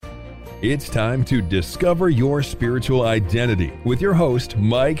It's time to discover your spiritual identity with your host,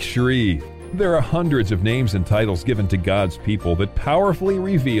 Mike Shreve. There are hundreds of names and titles given to God's people that powerfully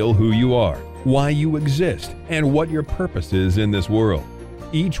reveal who you are, why you exist, and what your purpose is in this world.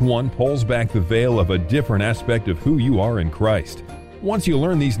 Each one pulls back the veil of a different aspect of who you are in Christ. Once you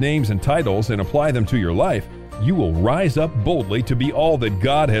learn these names and titles and apply them to your life, you will rise up boldly to be all that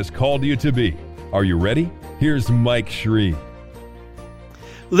God has called you to be. Are you ready? Here's Mike Shreve.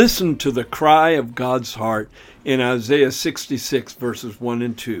 Listen to the cry of God's heart in Isaiah 66, verses 1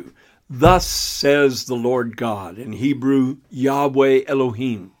 and 2. Thus says the Lord God, in Hebrew, Yahweh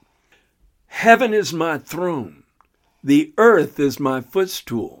Elohim. Heaven is my throne, the earth is my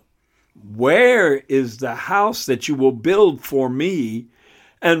footstool. Where is the house that you will build for me,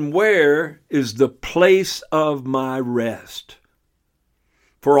 and where is the place of my rest?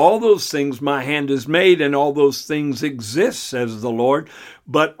 For all those things my hand has made, and all those things exist, says the Lord.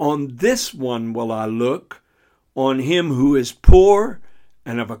 But on this one will I look, on him who is poor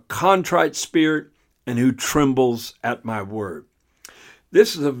and of a contrite spirit, and who trembles at my word.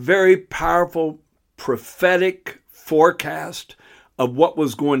 This is a very powerful prophetic forecast of what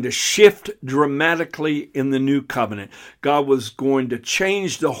was going to shift dramatically in the new covenant. God was going to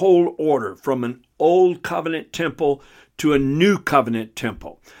change the whole order from an old covenant temple to a new covenant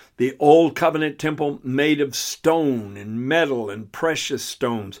temple. The old covenant temple made of stone and metal and precious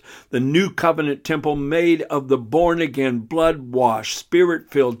stones. The new covenant temple made of the born-again, blood-washed,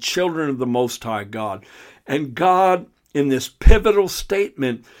 spirit-filled children of the Most High God. And God, in this pivotal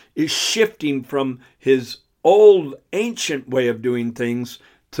statement, is shifting from his old ancient way of doing things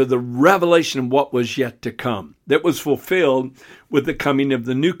to the revelation of what was yet to come, that was fulfilled with the coming of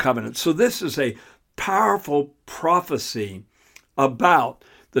the new covenant. So this is a powerful prophecy about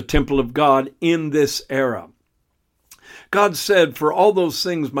the temple of God in this era. God said, for all those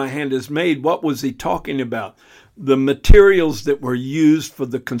things my hand has made, what was he talking about? The materials that were used for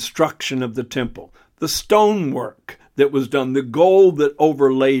the construction of the temple, the stonework that was done, the gold that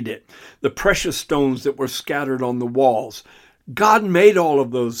overlaid it, the precious stones that were scattered on the walls. God made all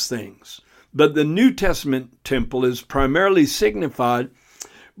of those things. But the New Testament temple is primarily signified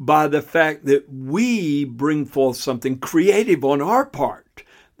by the fact that we bring forth something creative on our part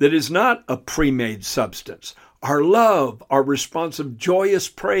that is not a pre-made substance. Our love, our responsive, joyous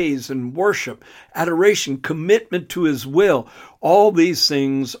praise and worship, adoration, commitment to his will, all these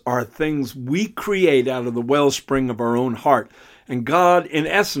things are things we create out of the wellspring of our own heart. And God, in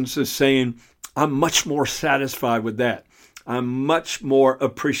essence, is saying, I'm much more satisfied with that. I'm much more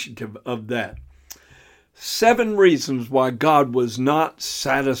appreciative of that. 7 reasons why God was not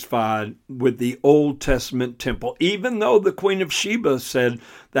satisfied with the Old Testament temple. Even though the Queen of Sheba said,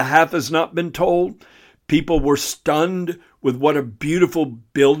 the half has not been told, people were stunned with what a beautiful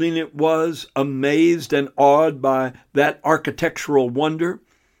building it was, amazed and awed by that architectural wonder.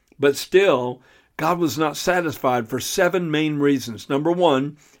 But still, God was not satisfied for 7 main reasons. Number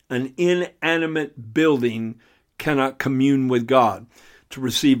 1, an inanimate building cannot commune with God. To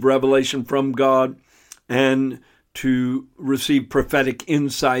receive revelation from God, and to receive prophetic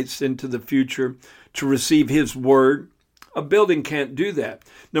insights into the future, to receive his word. A building can't do that.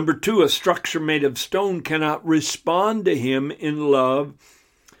 Number 2, a structure made of stone cannot respond to him in love.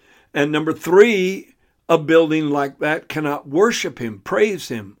 And number 3, a building like that cannot worship him, praise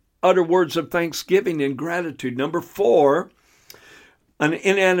him, utter words of thanksgiving and gratitude. Number 4, an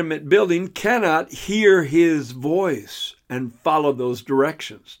inanimate building cannot hear his voice and follow those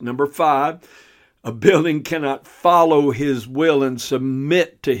directions. Number 5, a building cannot follow his will and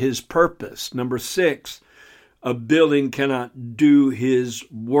submit to his purpose. Number 6, a building cannot do his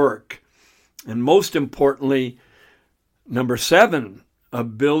work. And most importantly, number 7, a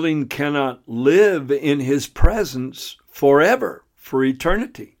building cannot live in his presence forever, for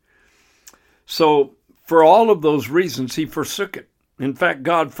eternity. So for all of those reasons, he forsook it. In fact,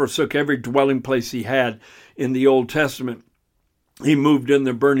 God forsook every dwelling place he had in the Old Testament. He moved in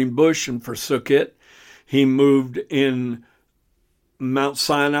the burning bush and forsook it. He moved in Mount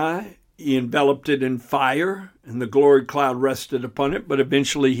Sinai. He enveloped it in fire, and the glory cloud rested upon it. But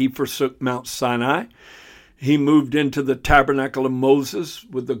eventually he forsook Mount Sinai. He moved into the tabernacle of Moses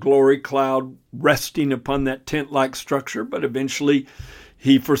with the glory cloud resting upon that tent-like structure. But eventually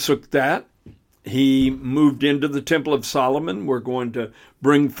he forsook that. He moved into the Temple of Solomon. We're going to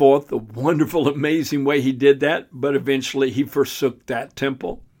bring forth the wonderful, amazing way he did that, but eventually he forsook that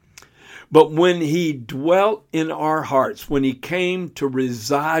temple. But when he dwelt in our hearts, when he came to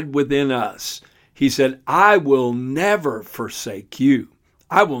reside within us, he said, I will never forsake you.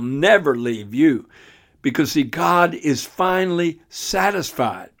 I will never leave you. Because, see, God is finally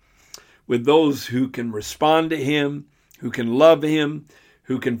satisfied with those who can respond to him, who can love him,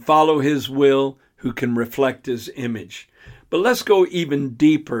 who can follow his will, who can reflect his image. But let's go even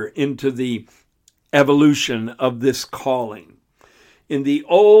deeper into the evolution of this calling. In the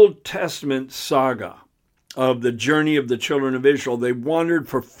Old Testament saga of the journey of the children of Israel, they wandered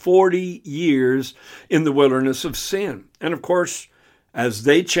for 40 years in the wilderness of sin. And of course, as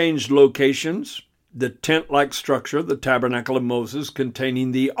they changed locations, the tent-like structure, the tabernacle of Moses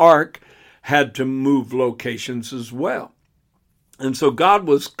containing the ark, had to move locations as well. And so God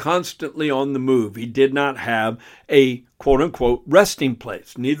was constantly on the move. He did not have a quote-unquote resting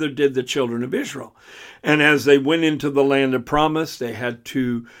place. Neither did the children of Israel. And as they went into the land of promise, they had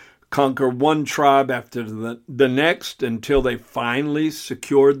to conquer one tribe after the next until they finally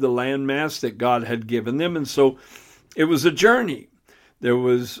secured the landmass that God had given them. And so it was a journey. There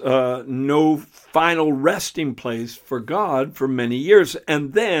was no final resting place for God for many years.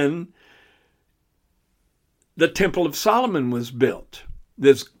 And then the Temple of Solomon was built,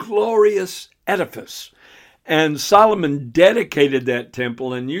 this glorious edifice. And Solomon dedicated that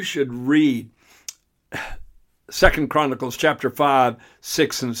temple, and you should read 2 Chronicles chapter 5,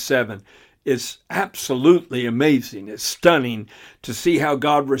 6, and 7. It's absolutely amazing. It's stunning to see how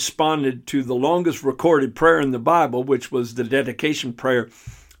God responded to the longest recorded prayer in the Bible, which was the dedication prayer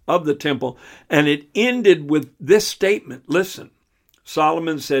of the temple. And it ended with this statement. Listen,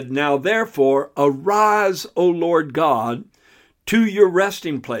 Solomon said, "Now therefore arise, O Lord God, to your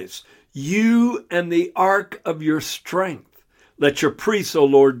resting place, you and the ark of your strength. Let your priests, O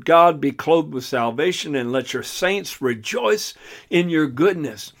Lord God, be clothed with salvation, and let your saints rejoice in your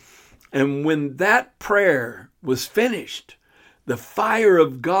goodness." And when that prayer was finished, the fire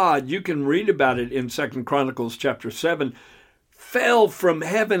of God, you can read about it in 2 Chronicles chapter 7, fell from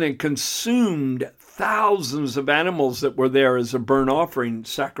heaven and consumed thousands of animals that were there as a burnt offering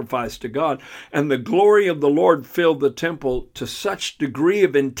sacrificed to God. And the glory of the Lord filled the temple to such degree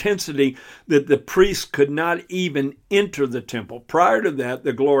of intensity that the priests could not even enter the temple. Prior to that,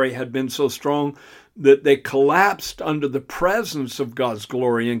 the glory had been so strong that they collapsed under the presence of God's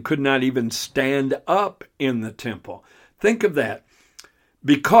glory and could not even stand up in the temple. Think of that.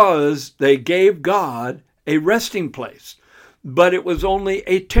 Because they gave God a resting place. But it was only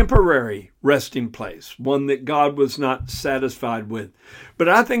a temporary resting place, one that God was not satisfied with. But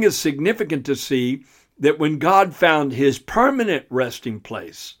I think it's significant to see that when God found his permanent resting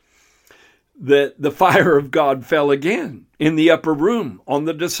place, that the fire of God fell again in the upper room on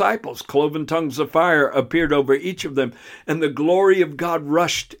the disciples. Cloven tongues of fire appeared over each of them, and the glory of God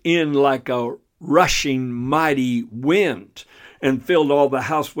rushed in like a rushing mighty wind and filled all the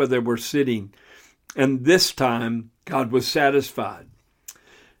house where they were sitting. And this time, God was satisfied.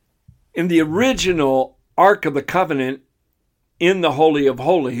 In the original Ark of the Covenant, in the Holy of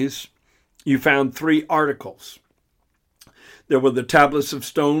Holies, you found 3 articles. There were the tablets of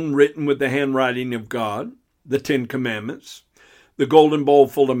stone written with the handwriting of God, the 10 Commandments, the golden bowl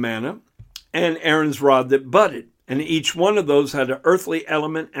full of manna, and Aaron's rod that budded. And each one of those had an earthly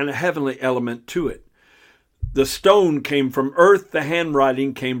element and a heavenly element to it. The stone came from earth, the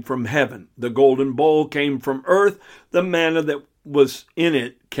handwriting came from heaven. The golden bowl came from earth, the manna that was in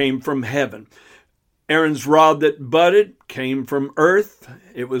it came from heaven. Aaron's rod that budded came from earth.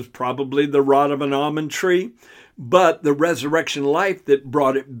 It was probably the rod of an almond tree, but the resurrection life that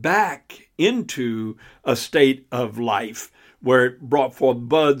brought it back into a state of life where it brought forth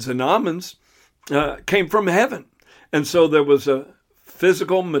buds and almonds came from heaven. And so there was a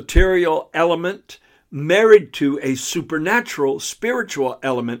physical, material element married to a supernatural, spiritual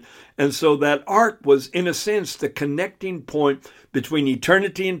element. And so that ark was, in a sense, the connecting point between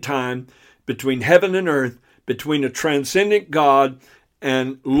eternity and time, between heaven and earth, between a transcendent God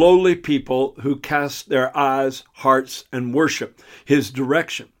and lowly people who cast their eyes, hearts, and worship his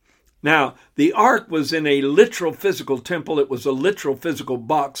direction. Now, the ark was in a literal physical temple. It was a literal physical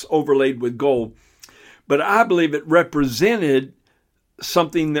box overlaid with gold. But I believe it represented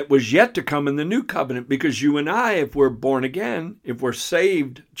something that was yet to come in the new covenant, because you and I, if we're born again, if we're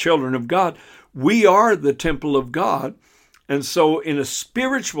saved children of God, we are the temple of God. And so in a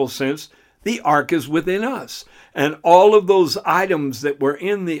spiritual sense, the ark is within us. And all of those items that were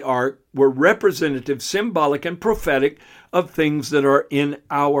in the ark were representative, symbolic, and prophetic of things that are in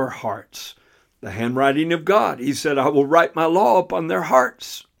our hearts. The handwriting of God. He said, "I will write my law upon their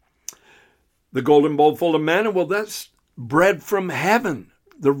hearts." The golden bowl full of manna, well, that's bread from heaven,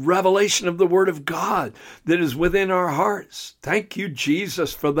 the revelation of the Word of God that is within our hearts. Thank you,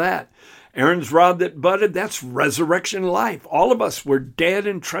 Jesus, for that. Aaron's rod that budded, that's resurrection life. All of us were dead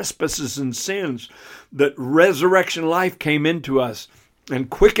in trespasses and sins, that resurrection life came into us. and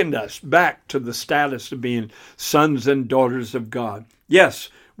quickened us back to the status of being sons and daughters of God. Yes,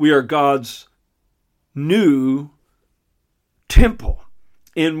 we are God's new temple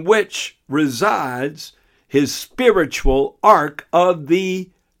in which resides his spiritual ark of the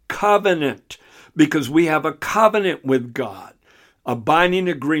covenant, because we have a covenant with God, a binding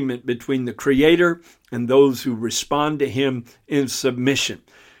agreement between the Creator and those who respond to him in submission.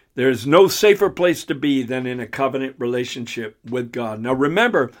 There's no safer place to be than in a covenant relationship with God. Now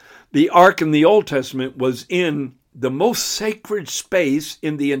remember, the ark in the Old Testament was in the most sacred space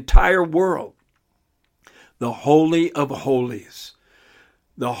in the entire world, the Holy of Holies.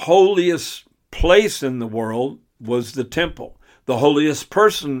 The holiest place in the world was the temple. The holiest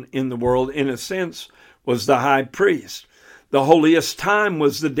person in the world, in a sense, was the high priest. The holiest time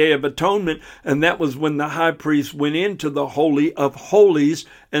was the Day of Atonement, and that was when the high priest went into the Holy of Holies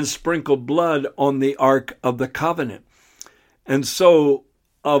and sprinkled blood on the Ark of the Covenant. And so,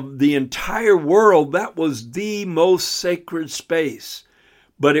 of the entire world, that was the most sacred space.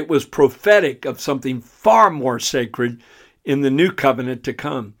 But it was prophetic of something far more sacred in the new covenant to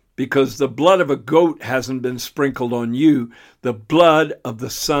come, because the blood of a goat hasn't been sprinkled on you. The blood of the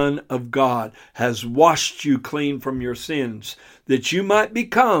Son of God has washed you clean from your sins, that you might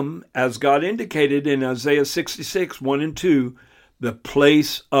become, as God indicated in Isaiah 66, 1 and 2, the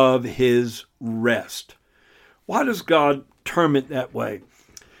place of his rest. Why does God term it that way?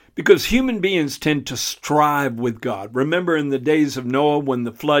 Because human beings tend to strive with God. Remember in the days of Noah when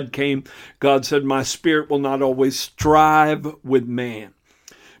the flood came, God said, "My spirit will not always strive with man."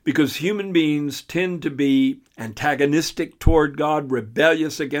 Because human beings tend to be antagonistic toward God,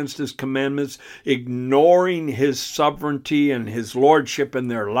 rebellious against his commandments, ignoring his sovereignty and his lordship in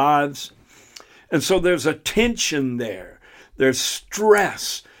their lives. And so there's a tension there. There's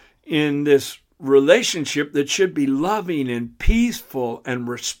stress in this relationship that should be loving and peaceful and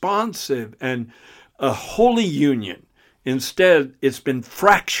responsive and a holy union. Instead, it's been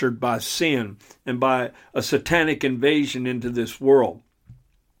fractured by sin and by a satanic invasion into this world.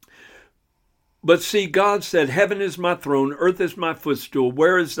 But see, God said, "Heaven is my throne, earth is my footstool.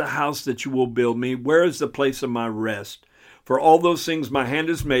 Where is the house that you will build me? Where is the place of my rest? For all those things my hand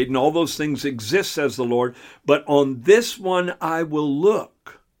has made, and all those things exist, says the Lord. But on this one I will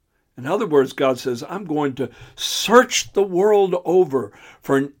look." In other words, God says, I'm going to search the world over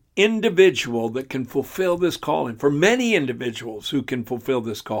for an individual that can fulfill this calling, for many individuals who can fulfill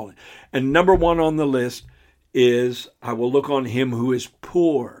this calling. And number one on the list is, I will look on him who is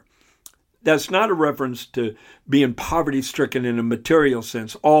poor. That's not a reference to being poverty-stricken in a material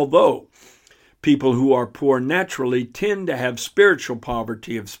sense, although people who are poor naturally tend to have spiritual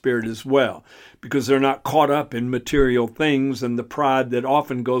poverty of spirit as well, because they're not caught up in material things and the pride that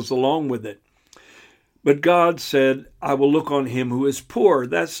often goes along with it. But God said, I will look on him who is poor.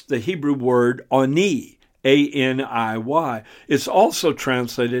 That's the Hebrew word ani, A-N-I-Y. It's also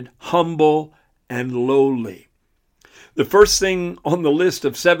translated humble and lowly. The first thing on the list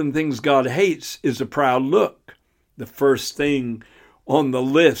of 7 things God hates is a proud look. The first thing on the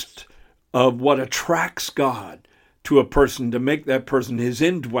list of what attracts God to a person to make that person his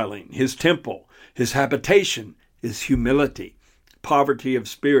indwelling, his temple, his habitation, is humility, poverty of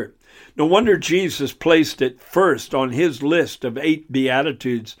spirit. No wonder Jesus placed it first on his list of 8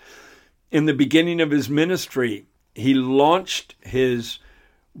 Beatitudes. In the beginning of his ministry, he launched his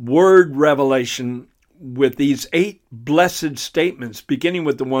word revelation with these 8 blessed statements, beginning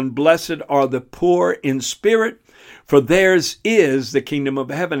with the one, "Blessed are the poor in spirit, for theirs is the kingdom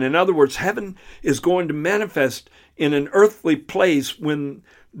of heaven." In other words, heaven is going to manifest in an earthly place when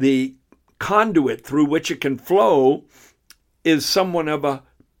the conduit through which it can flow is someone of a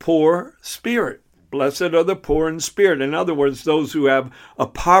poor spirit. Blessed are the poor in spirit. In other words, those who have a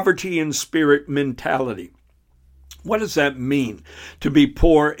poverty in spirit mentality. What does that mean, to be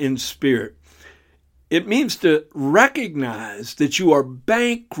poor in spirit? It means to recognize that you are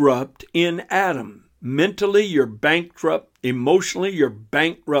bankrupt in Adam. Mentally, you're bankrupt. Emotionally, you're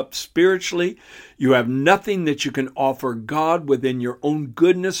bankrupt spiritually. You have nothing that you can offer God within your own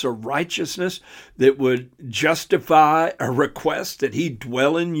goodness or righteousness that would justify a request that he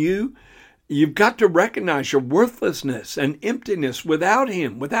dwell in you. You've got to recognize your worthlessness and emptiness without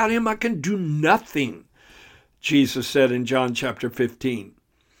him. Without him, I can do nothing, Jesus said in John chapter 15.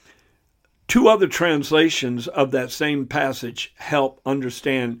 2 other translations of that same passage help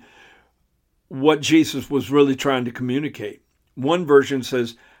understand what Jesus was really trying to communicate. One version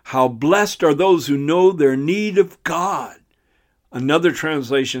says, "How blessed are those who know their need of God." Another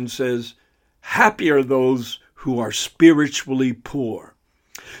translation says, "Happy are those who are spiritually poor."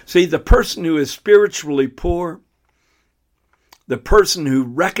 See, the person who is spiritually poor, The person who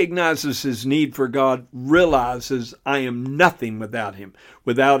recognizes his need for God realizes, I am nothing without him.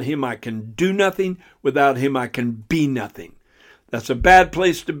 Without him, I can do nothing. Without him, I can be nothing. That's a bad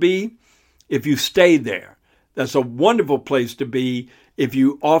place to be if you stay there. That's a wonderful place to be if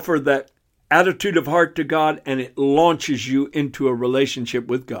you offer that attitude of heart to God and it launches you into a relationship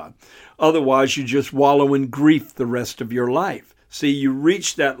with God. Otherwise, you just wallow in grief the rest of your life. See, you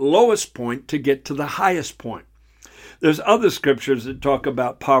reach that lowest point to get to the highest point. There's other scriptures that talk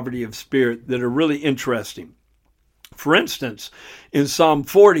about poverty of spirit that are really interesting. For instance, in Psalm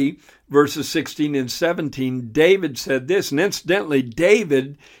 40, verses 16 and 17, David said this, and incidentally,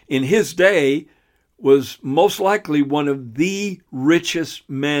 David in his day was most likely one of the richest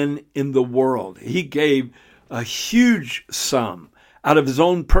men in the world. He gave a huge sum out of his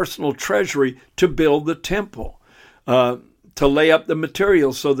own personal treasury to build the temple, to lay up the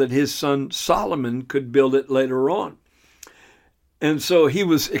materials so that his son Solomon could build it later on. And so he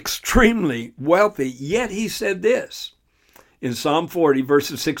was extremely wealthy, yet he said this in Psalm 40,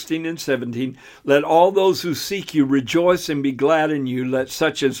 verses 16 and 17, let all those who seek you rejoice and be glad in you. Let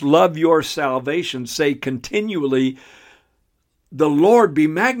such as love your salvation say continually, the Lord be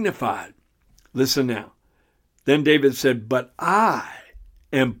magnified. Listen now. Then David said, but I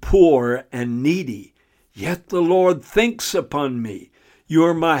am poor and needy, yet the Lord thinks upon me. You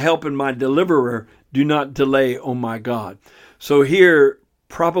are my help and my deliverer. Do not delay, O my God. So here,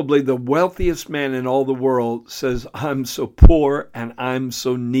 probably the wealthiest man in all the world says, I'm so poor and I'm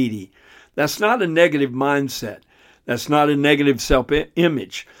so needy. That's not a negative mindset. That's not a negative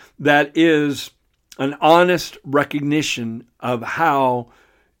self-image. That is an honest recognition of how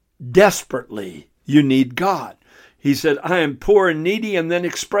desperately you need God. He said, I am poor and needy, and then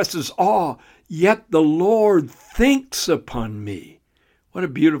expresses awe, yet the Lord thinks upon me. What a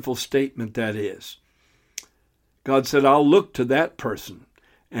beautiful statement that is. God said, I'll look to that person.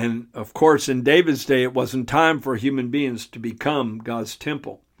 And of course, in David's day, it wasn't time for human beings to become God's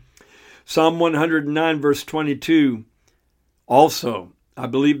temple. Psalm 109, verse 22, also, I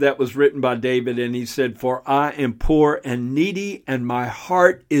believe that was written by David, and he said, for I am poor and needy, and my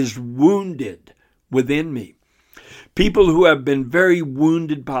heart is wounded within me. People who have been very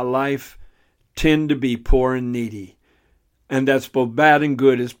wounded by life tend to be poor and needy. And that's both bad and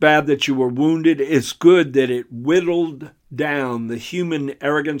good. It's bad that you were wounded. It's good that it whittled down the human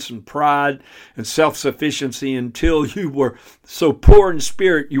arrogance and pride and self-sufficiency until you were so poor in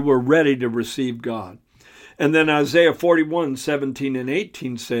spirit you were ready to receive God. And then Isaiah 41, 17 and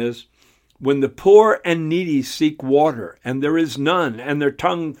 18 says, when the poor and needy seek water, and there is none, and their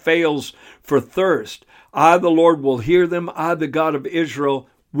tongue fails for thirst, I, the Lord, will hear them. I, the God of Israel,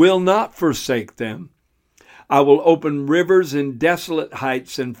 will not forsake them. I will open rivers in desolate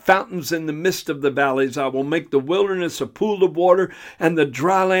heights and fountains in the midst of the valleys. I will make the wilderness a pool of water and the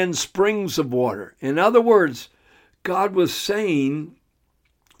dry land springs of water. In other words, God was saying,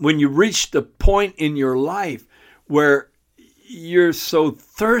 when you reach the point in your life where you're so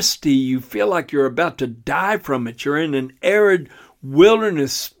thirsty, you feel like you're about to die from it. You're in an arid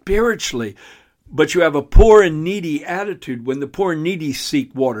wilderness spiritually, but you have a poor and needy attitude. When the poor and needy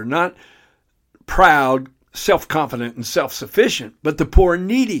seek water, not proud, self-confident and self-sufficient, but the poor and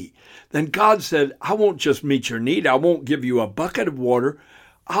needy. Then God said, I won't just meet your need. I won't give you a bucket of water.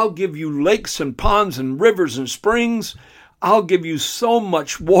 I'll give you lakes and ponds and rivers and springs. I'll give you so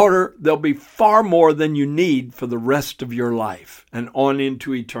much water, there'll be far more than you need for the rest of your life and on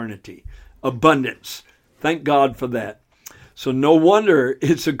into eternity. Abundance. Thank God for that. So no wonder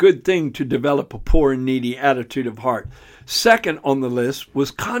it's a good thing to develop a poor and needy attitude of heart. Second on the list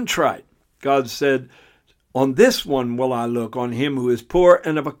was contrite. God said, on this one will I look, on him who is poor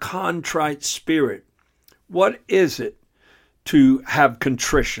and of a contrite spirit. What is it to have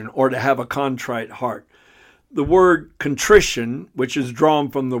contrition or to have a contrite heart? The word contrition, which is drawn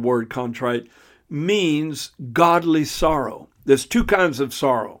from the word contrite, means godly sorrow. There's two kinds of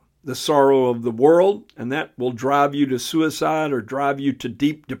sorrow. The sorrow of the world, and that will drive you to suicide or drive you to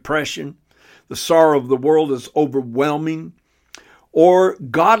deep depression. The sorrow of the world is overwhelming. Or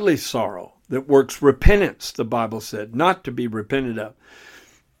godly sorrow that works repentance, the Bible said, not to be repented of.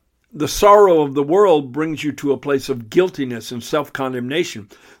 The sorrow of the world brings you to a place of guiltiness and self-condemnation.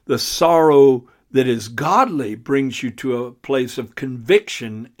 The sorrow that is godly brings you to a place of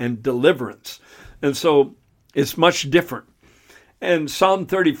conviction and deliverance. And so it's much different. And Psalm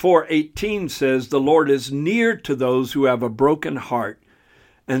 34:18 says, the Lord is near to those who have a broken heart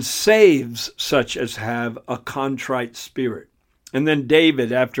and saves such as have a contrite spirit. And then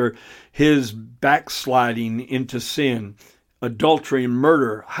David, after his backsliding into sin, adultery and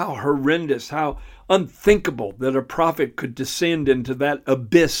murder, how horrendous, how unthinkable that a prophet could descend into that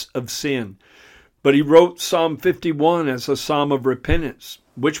abyss of sin. But he wrote Psalm 51 as a psalm of repentance,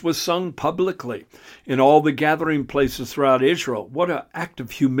 which was sung publicly in all the gathering places throughout Israel. What an act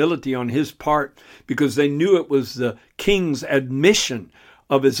of humility on his part, because they knew it was the king's admission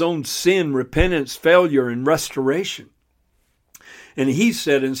of his own sin, repentance, failure, and restoration. And he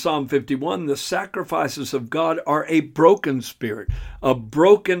said in Psalm 51, the sacrifices of God are a broken spirit, a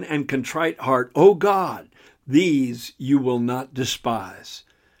broken and contrite heart. O God, these you will not despise.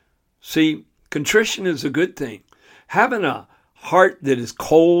 See, contrition is a good thing. Having a heart that is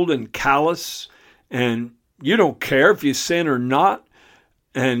cold and callous, and you don't care if you sin or not,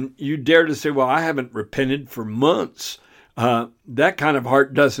 and you dare to say, well, I haven't repented for months. That kind of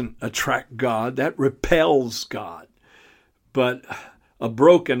heart doesn't attract God. That repels God. But a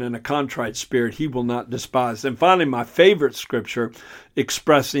broken and a contrite spirit he will not despise. And finally, my favorite scripture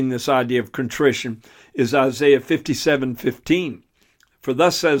expressing this idea of contrition is Isaiah 57:15. For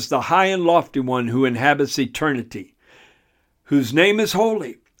thus says the high and lofty one who inhabits eternity, whose name is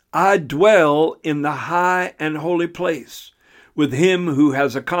holy. I dwell in the high and holy place with him who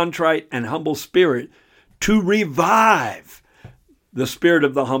has a contrite and humble spirit, to revive the spirit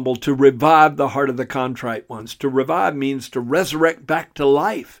of the humble, to revive the heart of the contrite ones. To revive means to resurrect back to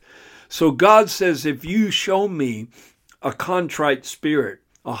life. So God says, if you show me a contrite spirit,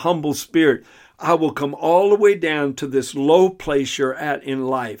 a humble spirit, I will come all the way down to this low place you're at in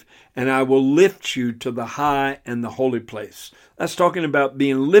life, and I will lift you to the high and the holy place. That's talking about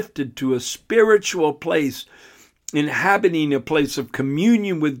being lifted to a spiritual place, inhabiting a place of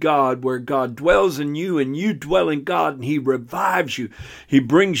communion with God, where God dwells in you and you dwell in God, and he revives you. He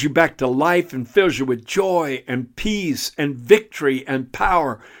brings you back to life and fills you with joy and peace and victory and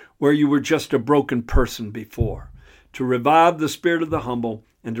power, where you were just a broken person before. To revive the spirit of the humble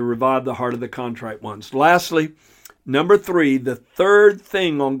and to revive the heart of the contrite ones. Lastly, number 3, the third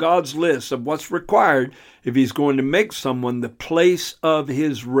thing on God's list of what's required if he's going to make someone the place of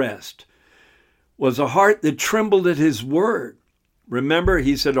his rest, was a heart that trembled at his word. Remember,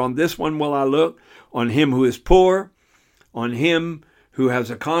 he said, on this one will I look, on him who is poor, on him who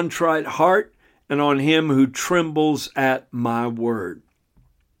has a contrite heart, and on him who trembles at my word.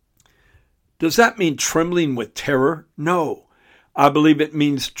 Does that mean trembling with terror? No. I believe it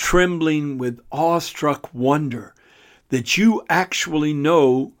means trembling with awestruck wonder that you actually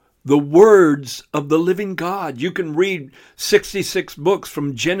know the words of the living God. You can read 66 books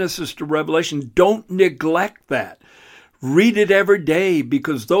from Genesis to Revelation. Don't neglect that. Read it every day,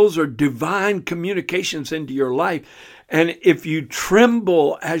 because those are divine communications into your life. And if you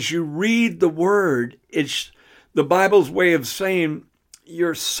tremble as you read the word, it's the Bible's way of saying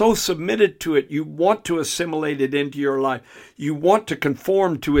you're so submitted to it, you want to assimilate it into your life. You want to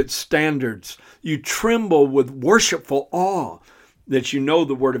conform to its standards. You tremble with worshipful awe that you know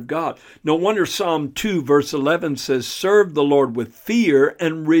the word of God. No wonder Psalm 2 verse 11 says, serve the Lord with fear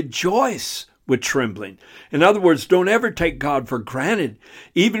and rejoice with trembling. In other words, don't ever take God for granted.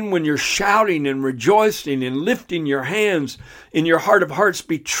 Even when you're shouting and rejoicing and lifting your hands, in your heart of hearts,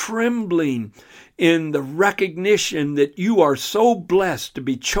 be trembling in the recognition that you are so blessed to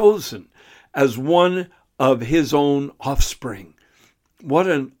be chosen as one of his own offspring. What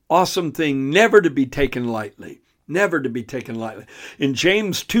an awesome thing, never to be taken lightly. Never to be taken lightly. In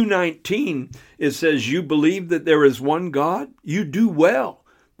James 2:19, it says, you believe that there is one God? You do well.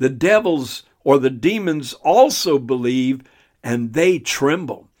 The devils or the demons also believe, and they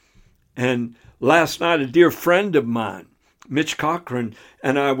tremble. And last night, a dear friend of mine, Mitch Cochran,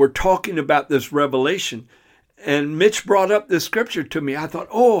 and I were talking about this revelation, and Mitch brought up this scripture to me. I thought,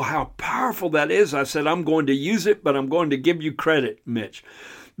 oh, how powerful that is. I said, I'm going to use it, but I'm going to give you credit, Mitch.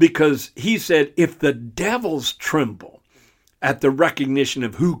 Because he said, if the devils tremble at the recognition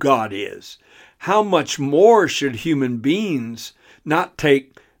of who God is, how much more should human beings not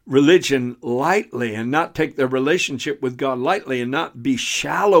take religion lightly and not take their relationship with God lightly and not be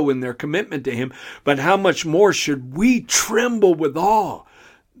shallow in their commitment to him, but how much more should we tremble with awe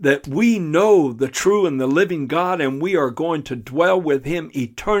that we know the true and the living God, and we are going to dwell with him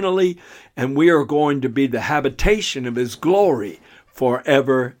eternally, and we are going to be the habitation of his glory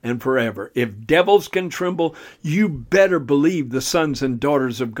forever and forever. If devils can tremble, you better believe the sons and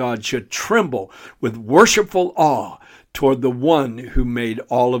daughters of God should tremble with worshipful awe toward the one who made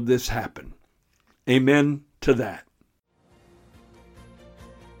all of this happen. Amen to that.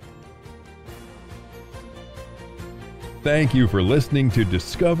 Thank you for listening to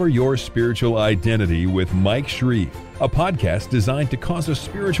Discover Your Spiritual Identity with Mike Shreve, a podcast designed to cause a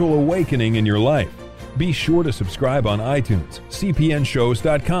spiritual awakening in your life. Be sure to subscribe on iTunes,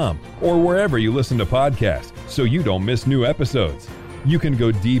 cpnshows.com, or wherever you listen to podcasts so you don't miss new episodes. You can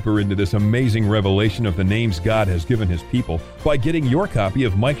go deeper into this amazing revelation of the names God has given His people by getting your copy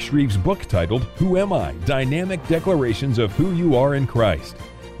of Mike Shreve's book titled, Who Am I? Dynamic Declarations of Who You Are in Christ.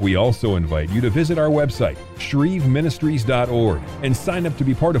 We also invite you to visit our website, shreveministries.org, and sign up to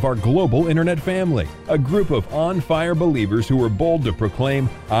be part of our global internet family, a group of on-fire believers who are bold to proclaim,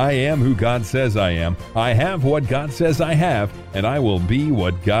 I am who God says I am, I have what God says I have, and I will be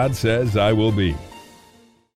what God says I will be.